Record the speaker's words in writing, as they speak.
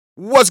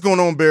What's going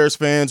on, Bears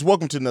fans?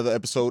 Welcome to another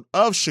episode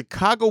of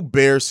Chicago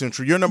Bears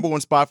Central, your number one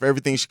spot for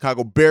everything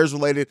Chicago Bears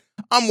related.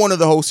 I'm one of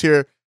the hosts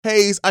here,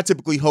 Hayes. I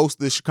typically host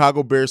the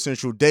Chicago Bears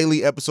Central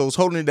daily episodes,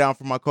 holding it down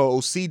for my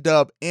co-hosts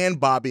C-Dub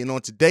and Bobby. And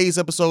on today's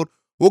episode,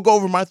 we'll go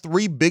over my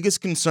three biggest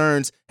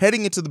concerns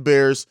heading into the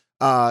Bears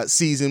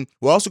season.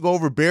 We'll also go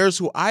over Bears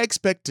who I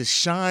expect to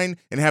shine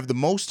and have the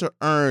most to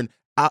earn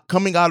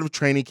coming out of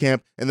training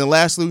camp. And then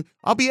lastly,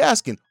 I'll be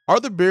asking, are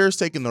the Bears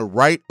taking the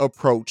right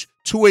approach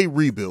to a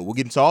rebuild? We'll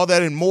get into all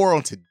that and more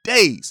on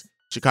today's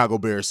Chicago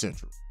Bears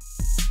Central.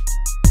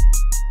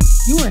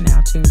 You are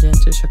now tuned in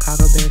to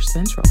Chicago Bears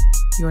Central,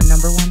 your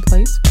number one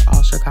place for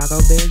all Chicago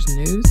Bears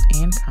news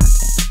and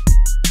content.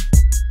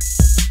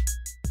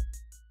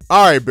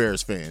 All right,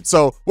 Bears fans.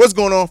 So what's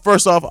going on?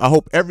 First off, I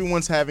hope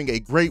everyone's having a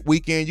great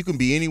weekend. You can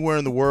be anywhere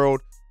in the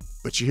world,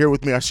 but you're here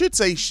with me. I should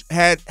say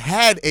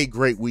had a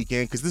great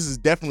weekend because this is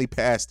definitely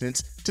past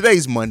tense.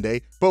 Today's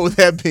Monday. But with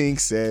that being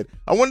said,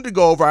 I wanted to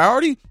go over, I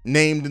already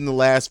named in the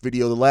last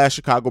video, the last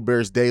Chicago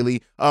Bears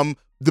Daily,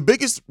 the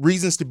biggest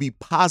reasons to be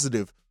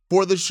positive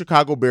for the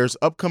Chicago Bears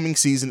upcoming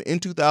season in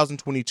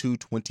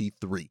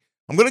 2022-23.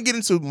 I'm going to get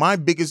into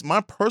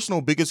my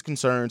personal biggest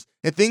concerns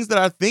and things that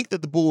I think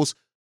that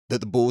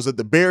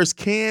the Bears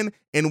can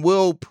and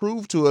will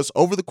prove to us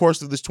over the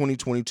course of this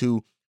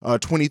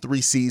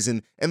 2022-23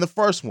 season. And the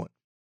first one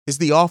is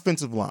the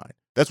offensive line.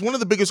 That's one of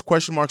the biggest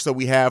question marks that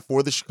we have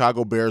for the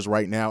Chicago Bears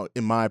right now,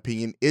 in my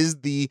opinion, is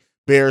the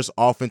Bears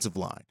offensive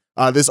line.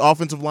 This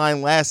offensive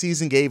line last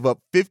season gave up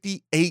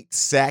 58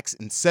 sacks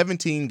in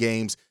 17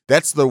 games.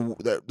 That's the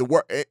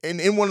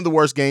in one of the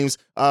worst games.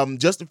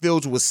 Justin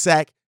Fields was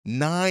sacked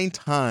 9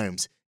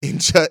 times in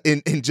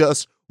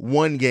just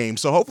one game.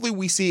 So hopefully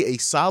we see a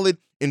solid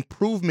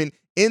improvement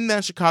in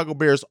that Chicago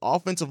Bears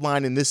offensive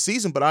line in this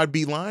season, but I'd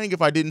be lying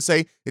if I didn't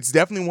say it's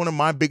definitely one of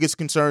my biggest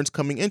concerns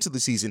coming into the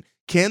season.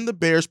 Can the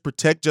Bears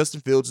protect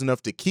Justin Fields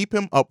enough to keep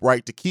him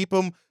upright, to keep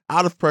him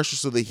out of pressure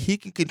so that he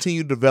can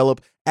continue to develop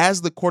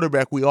as the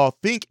quarterback we all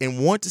think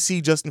and want to see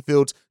Justin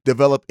Fields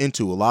develop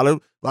into?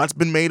 Lots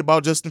been made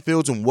about Justin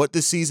Fields and what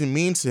this season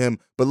means to him,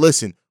 but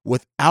listen,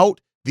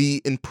 without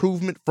the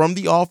improvement from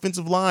the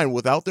offensive line,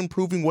 without them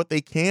proving what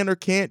they can or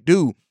can't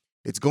do,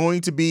 it's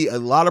going to be a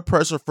lot of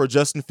pressure for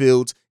Justin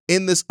Fields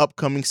in this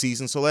upcoming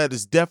season. So that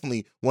is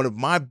definitely one of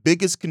my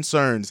biggest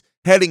concerns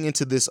heading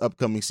into this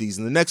upcoming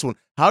season. The next one,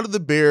 how do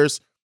the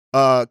Bears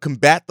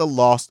combat the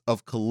loss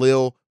of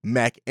Khalil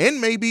Mack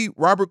and maybe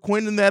Robert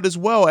Quinn in that as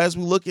well, as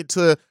we look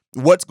into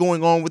what's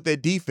going on with their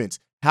defense?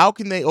 How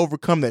can they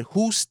overcome that?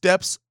 Who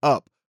steps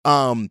up?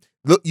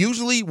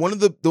 Usually one of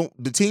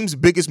the team's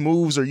biggest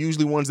moves are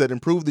usually ones that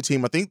improve the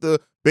team. I think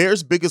the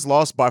Bears' biggest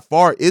loss by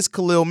far is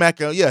Khalil Mack.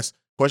 Yes,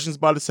 questions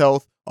about his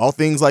health, all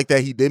things like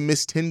that. He did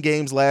miss 10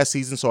 games last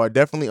season, so I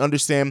definitely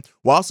understand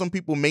while some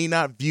people may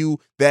not view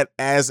that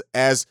as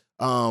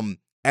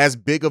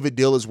big of a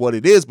deal as what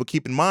it is. But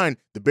keep in mind,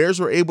 the Bears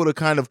were able to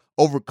kind of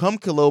overcome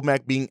Khalil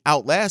Mack being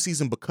out last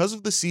season because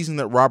of the season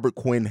that Robert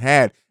Quinn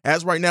had.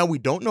 As right now, we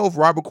don't know if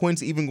Robert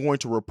Quinn's even going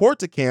to report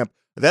to camp.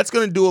 That's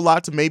going to do a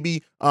lot to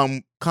maybe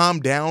calm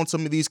down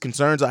some of these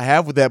concerns I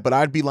have with that. But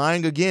I'd be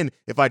lying again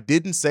if I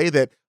didn't say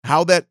that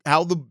how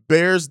the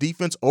Bears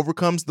defense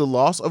overcomes the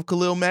loss of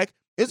Khalil Mack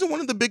isn't one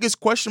of the biggest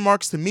question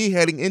marks to me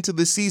heading into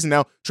this season.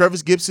 Now,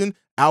 Travis Gibson,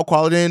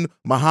 Al-Qualidin,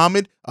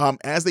 Muhammad,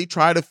 as they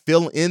try to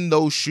fill in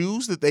those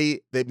shoes that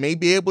they may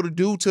be able to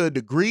do to a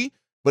degree,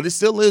 but it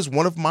still is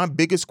one of my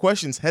biggest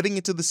questions heading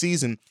into the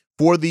season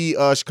for the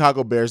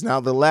Chicago Bears. Now,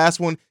 the last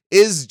one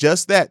is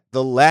just that,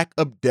 the lack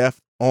of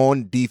depth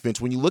on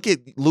defense. When you look at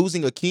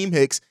losing Akeem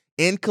Hicks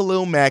and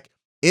Khalil Mack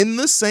in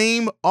the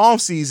same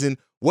offseason,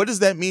 what does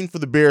that mean for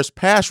the Bears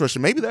pass rush?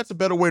 And maybe that's a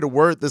better way to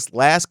word this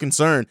last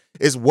concern,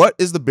 is what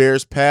is the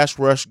Bears pass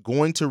rush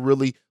going to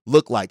really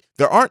look like?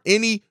 There aren't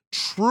any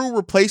true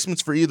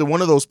replacements for either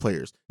one of those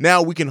players.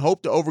 Now we can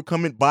hope to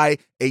overcome it by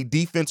a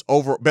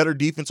better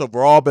defense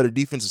overall, better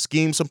defensive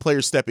scheme, some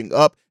players stepping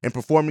up and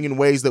performing in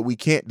ways that we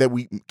can't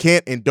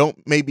and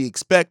don't maybe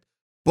expect.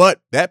 But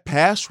that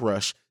pass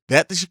rush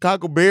that the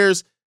Chicago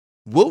Bears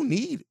will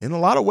need in a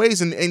lot of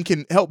ways and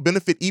can help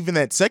benefit even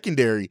that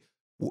secondary,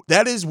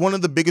 that is one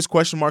of the biggest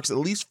question marks, at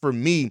least for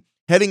me,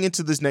 heading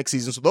into this next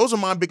season. So those are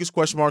my biggest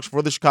question marks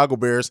for the Chicago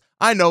Bears.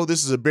 I know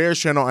this is a Bears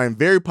channel. I am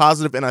very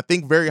positive and I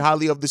think very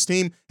highly of this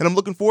team, and I'm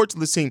looking forward to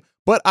this team.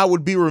 But I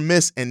would be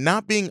remiss in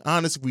not being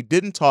honest if we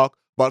didn't talk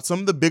about some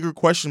of the bigger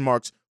question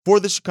marks for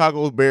the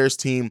Chicago Bears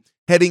team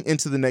heading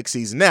into the next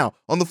season. Now,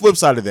 on the flip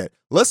side of that,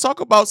 let's talk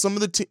about some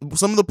of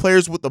the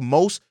players with the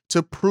most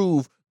to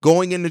prove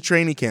going into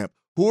training camp.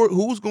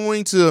 Who's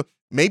going to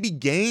maybe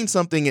gain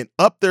something and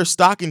up their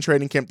stock in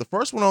training camp? The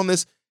first one on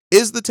this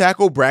is the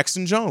tackle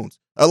Braxton Jones.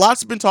 A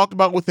lot's been talked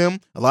about with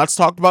him. A lot's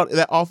talked about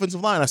that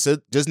offensive line. I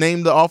said just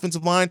named the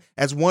offensive line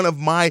as one of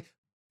my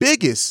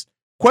biggest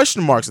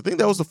question marks. I think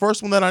that was the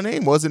first one that I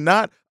named, was it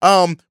not?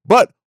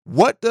 But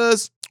what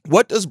does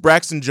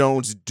Braxton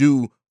Jones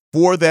do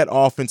for that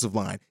offensive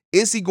line?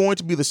 Is he going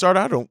to be the starter?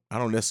 I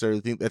don't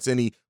necessarily think that's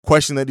any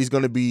question that he's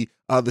going to be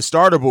the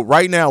starter. But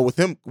right now with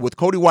him, with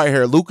Cody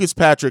Whitehair, Lucas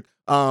Patrick,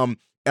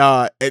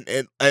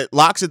 and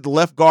locks at the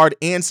left guard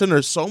and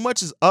center. So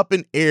much is up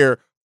in air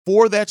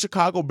for that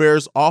Chicago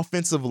Bears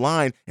offensive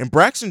line, and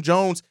Braxton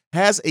Jones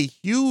has a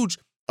huge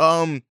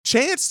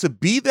chance to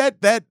be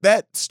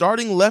that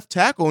starting left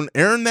tackle and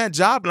earn that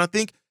job. And I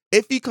think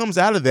if he comes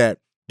out of that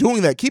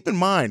doing that, keep in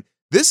mind,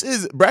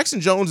 Braxton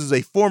Jones is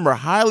a former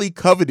highly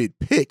coveted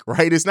pick,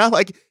 right? It's not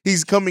like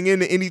he's coming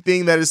into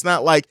anything that it's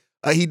not like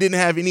he didn't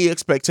have any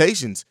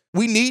expectations.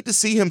 We need to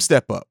see him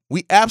step up.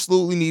 We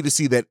absolutely need to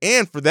see that.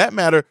 And for that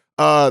matter,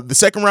 the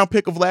second round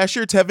pick of last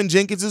year, Tevin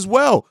Jenkins as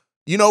well.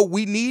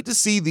 We need to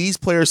see these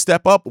players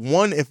step up.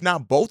 One, if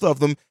not both of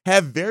them,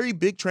 have very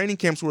big training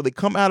camps where they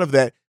come out of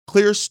that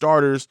clear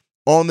starters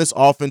on this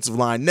offensive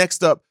line.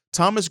 Next up,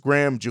 Thomas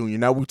Graham Jr.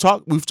 Now, we've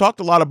talked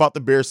a lot about the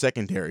Bears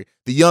secondary,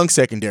 the young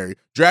secondary,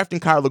 drafting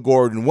Kyler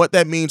Gordon, what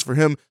that means for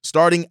him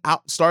starting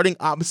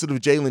opposite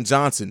of Jalen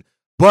Johnson.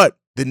 But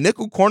the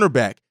nickel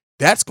cornerback,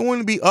 that's going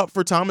to be up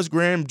for Thomas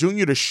Graham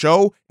Jr. to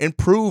show and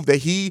prove that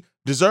he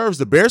deserves.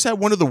 The Bears had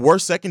one of the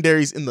worst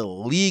secondaries in the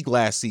league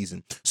last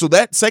season. So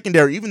that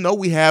secondary, even though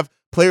we have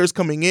players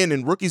coming in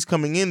and rookies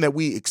coming in that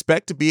we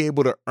expect to be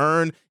able to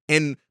earn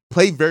and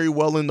play very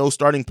well in those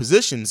starting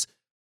positions,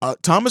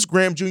 Thomas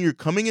Graham Jr.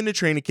 coming into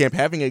training camp,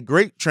 having a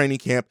great training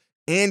camp,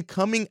 and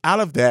coming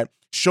out of that,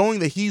 showing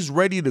that he's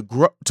ready to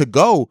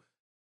go,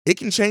 it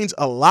can change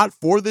a lot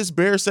for this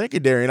Bears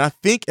secondary. And I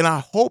think and I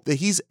hope that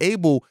he's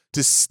able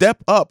to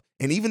step up.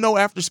 And even though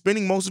after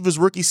spending most of his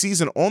rookie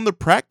season on the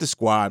practice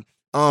squad,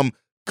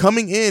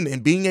 coming in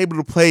and being able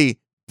to play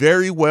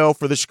very well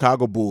for the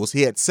Chicago Bulls.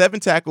 He had 7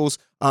 tackles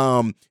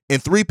and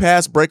 3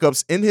 pass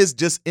breakups in his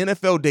just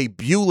NFL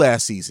debut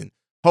last season.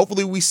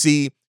 Hopefully we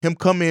see him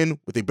come in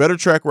with a better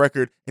track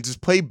record and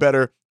just play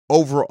better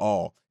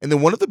overall. And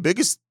then one of the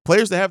biggest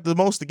players that have the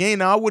most to gain,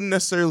 now I wouldn't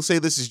necessarily say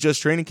this is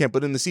just training camp,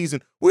 but in the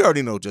season, we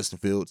already know Justin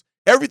Fields.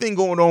 Everything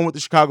going on with the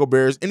Chicago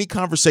Bears, any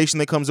conversation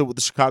that comes up with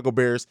the Chicago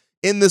Bears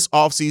in this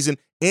offseason,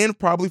 and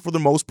probably for the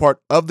most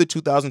part of the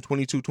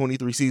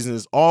 2022-23 season,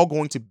 is all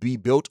going to be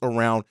built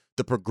around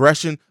the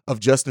progression of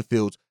Justin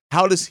Fields.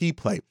 How does he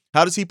play?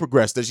 How does he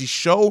progress? Does he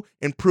show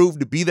and prove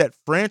to be that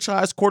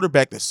franchise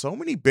quarterback that so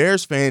many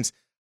Bears fans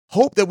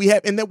hope that we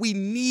have and that we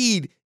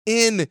need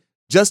in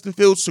Justin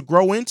Fields to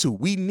grow into?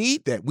 We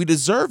need that. We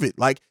deserve it.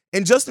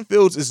 And Justin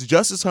Fields is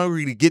just as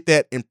hungry to get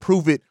that and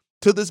prove it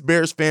to this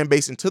Bears fan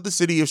base and to the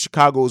city of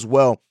Chicago as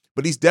well.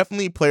 But he's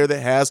definitely a player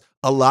that has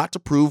a lot to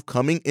prove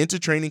coming into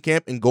training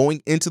camp and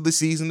going into the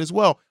season as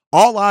well.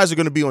 All eyes are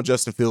going to be on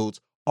Justin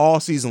Fields all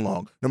season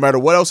long. No matter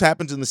what else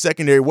happens in the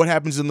secondary, what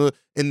happens in the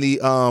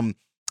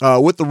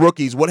with the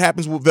rookies, what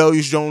happens with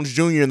Velus Jones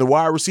Jr. and the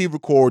wide receiver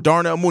core,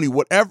 Darnell Mooney,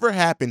 whatever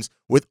happens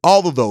with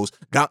all of those.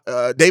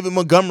 David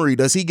Montgomery,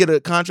 does he get a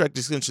contract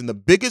extension? The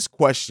biggest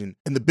question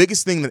and the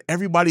biggest thing that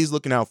everybody's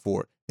looking out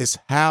for is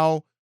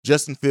how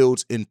Justin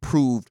Fields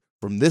improved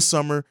from this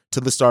summer to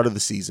the start of the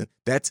season.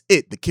 That's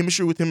it. The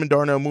chemistry with him and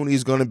Darnell Mooney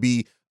is going to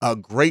be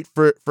great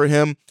for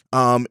him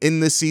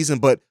in this season.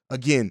 But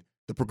again,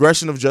 the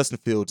progression of Justin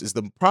Fields is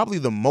probably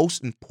the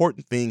most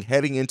important thing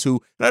heading into,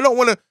 and I don't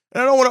want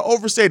to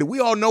overstate it. We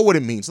all know what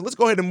it means. So let's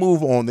go ahead and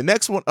move on. The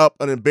next one up,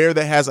 a Bear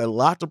that has a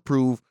lot to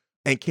prove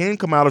and can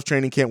come out of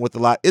training camp with a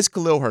lot, is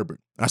Khalil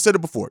Herbert. I said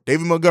it before.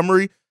 David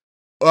Montgomery,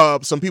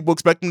 some people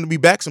expect him to be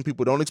back. Some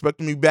people don't expect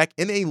him to be back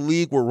in a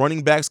league where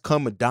running backs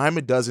come a dime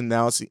a dozen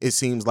now, it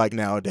seems like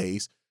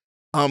nowadays.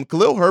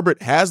 Khalil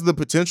Herbert has the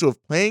potential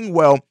of playing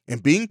well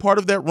and being part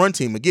of that run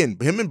team. Again,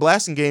 him and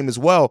Blasingame as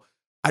well.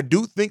 I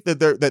do think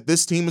that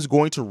this team is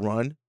going to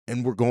run,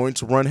 and we're going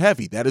to run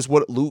heavy. That is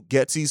what Luke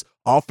Getsy's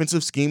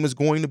offensive scheme is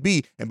going to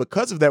be. And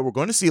because of that, we're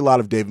going to see a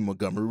lot of David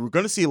Montgomery. We're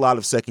going to see a lot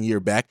of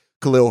second-year back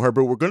Khalil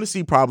Herbert. We're going to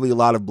see probably a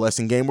lot of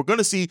Blasingame. We're going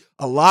to see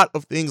a lot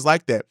of things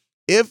like that.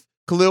 If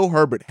Khalil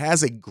Herbert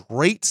has a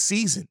great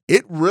season,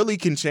 it really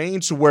can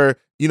change to where,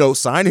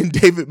 signing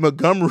David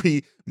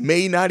Montgomery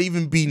may not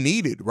even be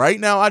needed. Right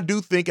now, I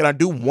do think, and I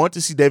do want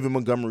to see David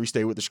Montgomery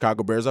stay with the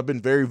Chicago Bears. I've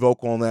been very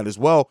vocal on that as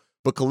well.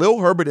 But Khalil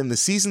Herbert and the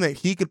season that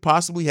he could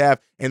possibly have,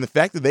 and the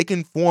fact that they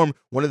can form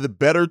one of the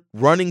better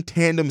running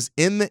tandems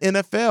in the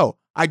NFL,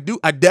 I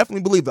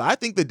definitely believe that. I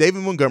think that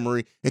David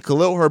Montgomery and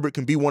Khalil Herbert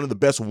can be one of the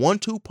best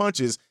 1-2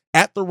 punches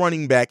at the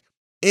running back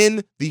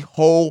in the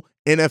whole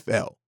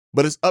NFL.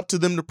 But it's up to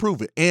them to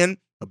prove it. And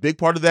a big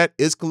part of that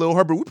is Khalil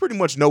Herbert. We pretty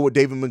much know what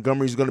David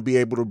Montgomery is going to be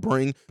able to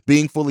bring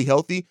being fully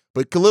healthy,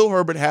 but Khalil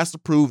Herbert has to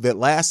prove that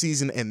last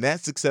season and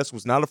that success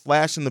was not a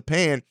flash in the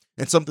pan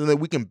and something that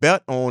we can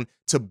bet on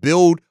to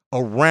build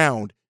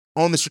around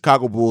on the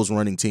Chicago Bulls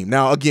running team.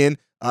 Now, again,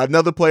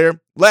 another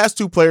player, last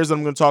 2 players that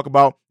I'm going to talk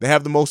about, they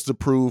have the most to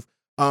prove.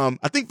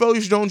 I think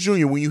Velus Jones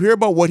Jr., when you hear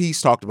about what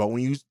he's talked about,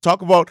 when you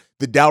talk about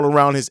the doubt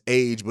around his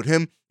age, but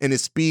him and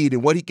his speed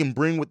and what he can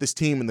bring with this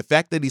team and the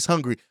fact that he's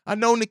hungry. I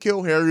know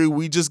N'Keal Harry,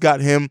 we just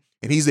got him,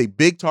 and he's a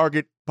big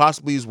target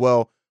possibly as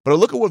well. But I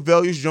look at what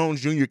Velus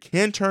Jones Jr.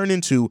 can turn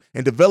into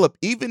and develop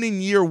even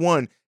in year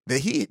 1,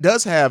 that he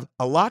does have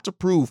a lot to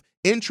prove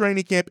in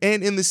training camp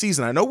and in the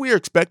season. I know we are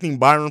expecting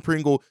Byron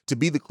Pringle to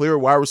be the clear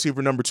wide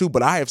receiver number 2,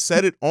 but I have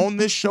said it on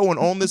this show and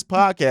on this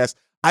podcast.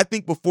 I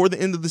think before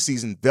the end of the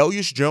season,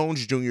 Velus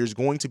Jones Jr. is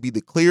going to be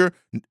the clear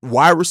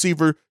wide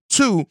receiver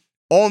 2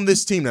 on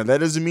this team. Now, that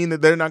doesn't mean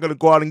that they're not going to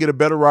go out and get a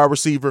better wide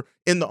receiver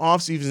in the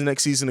offseason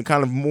next season and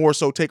kind of more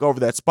so take over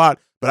that spot.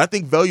 But I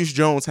think Velus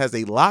Jones has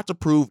a lot to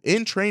prove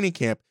in training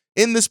camp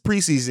in this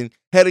preseason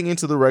heading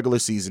into the regular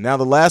season. Now,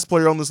 the last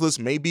player on this list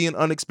may be an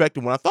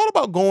unexpected one. I thought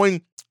about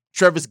going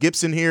Trevis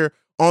Gibson here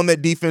on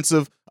that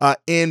defensive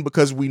end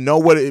because we know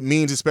what it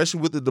means,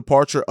 especially with the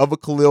departure of a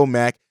Khalil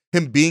Mack,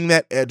 him being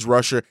that edge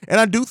rusher. And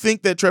I do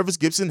think that Trevis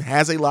Gibson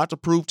has a lot to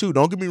prove too.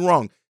 Don't get me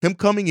wrong. Him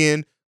coming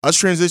in, us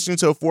transitioning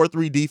to a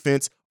 4-3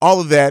 defense, all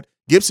of that,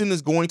 Gibson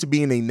is going to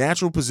be in a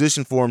natural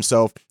position for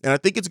himself. And I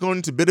think it's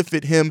going to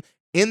benefit him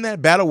in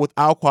that battle with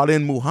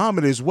Al-Quadin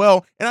Muhammad as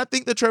well. And I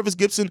think that Trevis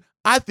Gibson,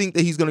 I think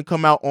that he's going to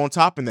come out on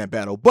top in that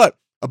battle. But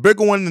a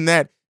bigger one than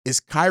that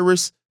is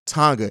Khyiris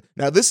Tonga.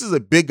 Now, this is a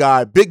big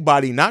guy, big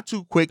body, not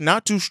too quick,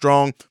 not too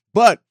strong,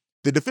 but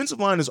the defensive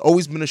line has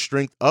always been a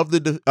strength of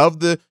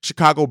the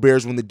Chicago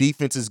Bears when the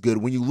defense is good.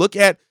 When you look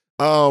at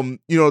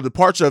the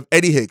departure of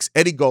Eddie Hicks,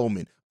 Eddie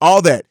Goldman,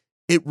 all that,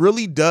 it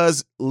really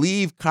does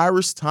leave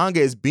Khyiris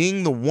Tonga as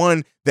being the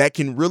one that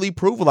can really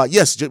prove a lot.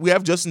 Yes, we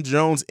have Justin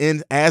Jones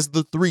in as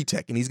the 3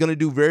 tech, and he's going to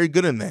do very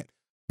good in that.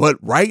 But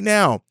right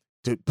now,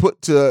 to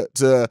put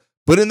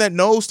in that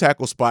nose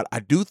tackle spot,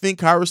 I do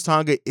think Khyiris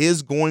Tonga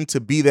is going to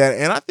be that,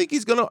 and I think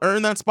he's going to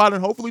earn that spot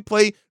and hopefully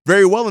play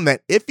very well in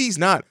that. If he's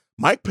not,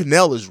 Mike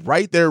Pennell is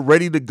right there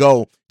ready to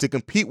go to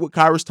compete with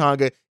Khyiris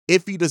Tonga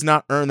if he does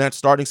not earn that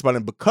starting spot.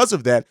 And because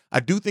of that, I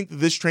do think that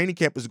this training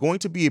camp is going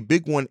to be a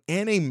big one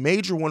and a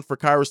major one for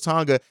Khyiris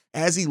Tonga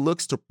as he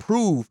looks to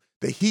prove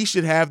that he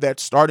should have that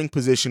starting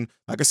position.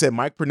 Like I said,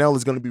 Mike Pennell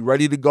is going to be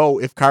ready to go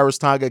if Khyiris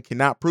Tonga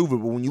cannot prove it.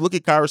 But when you look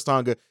at Khyiris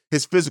Tonga,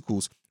 his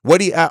physicals,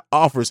 what he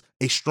offers,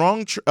 a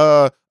strong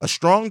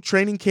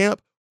training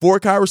camp for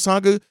Khyiris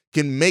Tonga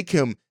can make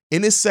him,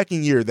 in his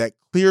second year, that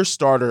clear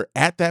starter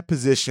at that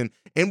position.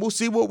 And we'll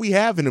see what we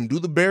have in him. Do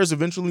the Bears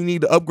eventually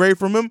need to upgrade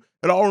from him?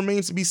 It all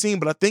remains to be seen.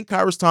 But I think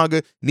Khyiris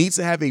Tonga needs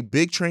to have a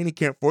big training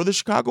camp for the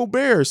Chicago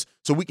Bears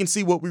so we can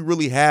see what we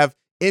really have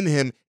in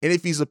him and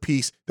if he's a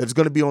piece that's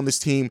going to be on this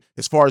team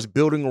as far as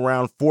building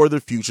around for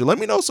the future. Let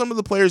me know some of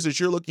the players that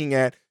you're looking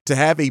at to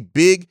have a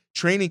big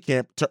training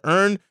camp to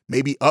earn,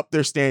 maybe up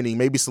their standing,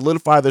 maybe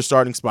solidify their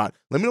starting spot.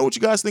 Let me know what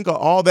you guys think of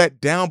all that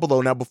down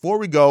below. Now, before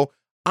we go,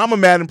 I'm a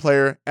Madden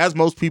player, as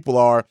most people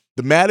are.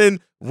 The Madden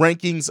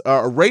ratings,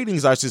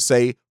 I should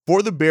say,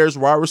 for the Bears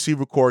wide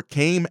receiver core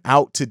came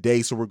out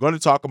today, so we're going to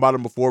talk about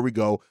them before we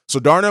go. So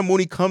Darnell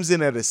Mooney comes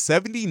in at a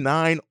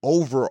 79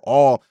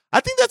 overall. I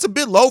think that's a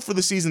bit low for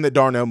the season that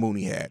Darnell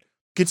Mooney had.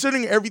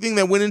 Considering everything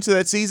that went into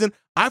that season,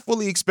 I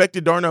fully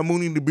expected Darnell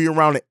Mooney to be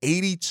around an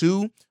 80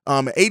 to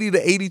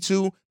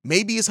 82,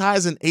 maybe as high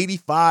as an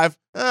 85.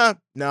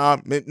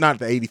 Not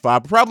the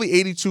 85, but probably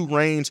 82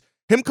 range.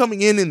 Him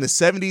coming in the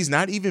 70s,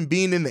 not even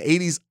being in the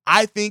 80s,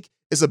 I think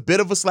is a bit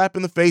of a slap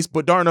in the face,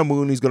 but Darnell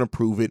Mooney's going to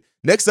prove it.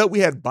 Next up, we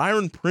had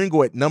Byron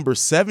Pringle at number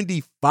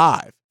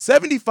 75.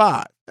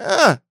 75.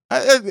 A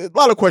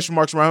lot of question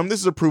marks around him. This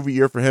is a prove-it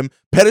year for him.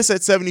 Pettis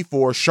at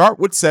 74, Sharp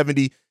with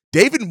 70,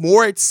 David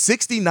Moore at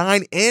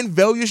 69, and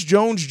Velus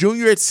Jones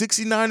Jr. at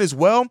 69 as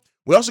well.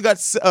 We also got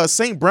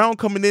St. Brown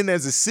coming in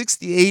as a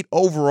 68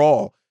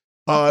 overall.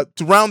 To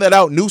round that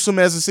out, Newsome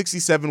as a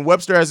 67,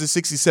 Webster as a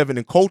 67,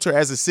 and Coulter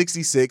as a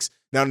 66.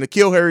 Now,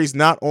 N'Keal Harry's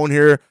not on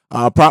here.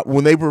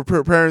 When they were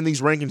preparing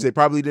these rankings, they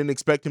probably didn't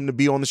expect him to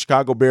be on the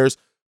Chicago Bears.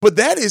 But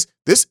that is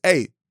this.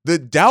 The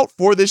doubt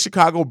for this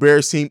Chicago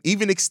Bears team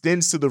even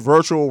extends to the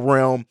virtual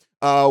realm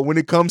when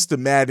it comes to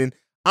Madden.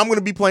 I'm going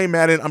to be playing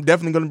Madden. I'm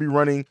definitely going to be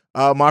running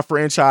my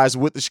franchise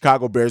with the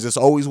Chicago Bears. That's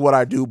always what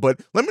I do. But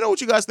let me know what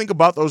you guys think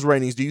about those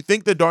ratings. Do you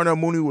think that Darnell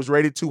Mooney was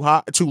rated too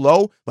high, too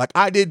low, like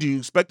I did? Do you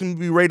expect him to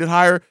be rated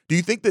higher?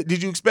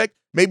 Did you expect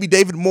maybe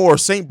David Moore,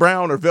 St.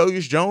 Brown, or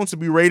Velus Jones to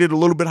be rated a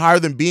little bit higher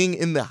than being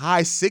in the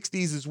high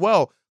 60s as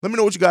well? Let me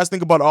know what you guys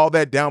think about all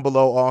that down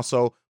below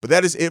also. But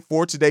that is it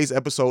for today's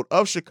episode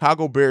of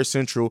Chicago Bears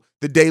Central,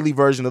 the daily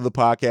version of the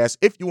podcast.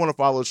 If you want to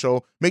follow the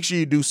show, make sure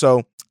you do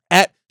so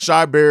at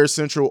Chi Bears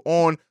Central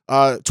on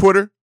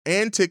Twitter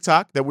and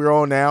TikTok that we're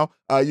on now.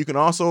 You can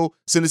also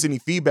send us any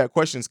feedback,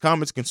 questions,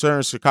 comments,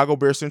 concerns,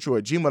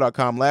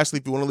 chicagobearcentral@gmail.com. Lastly,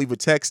 if you want to leave a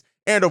text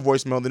and a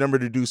voicemail, the number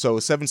to do so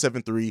is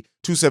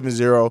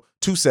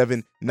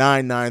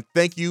 773-270-2799.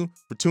 Thank you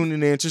for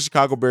tuning in to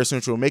Chicago Bears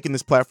Central, making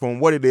this platform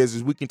what it is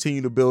as we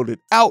continue to build it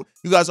out.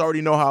 You guys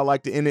already know how I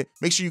like to end it.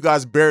 Make sure you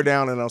guys bear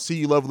down, and I'll see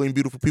you lovely and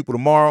beautiful people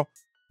tomorrow.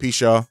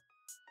 Peace, y'all.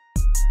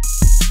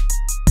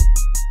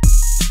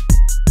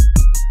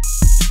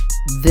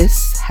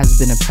 This has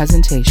been a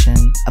presentation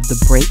of the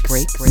Break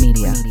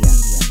Media.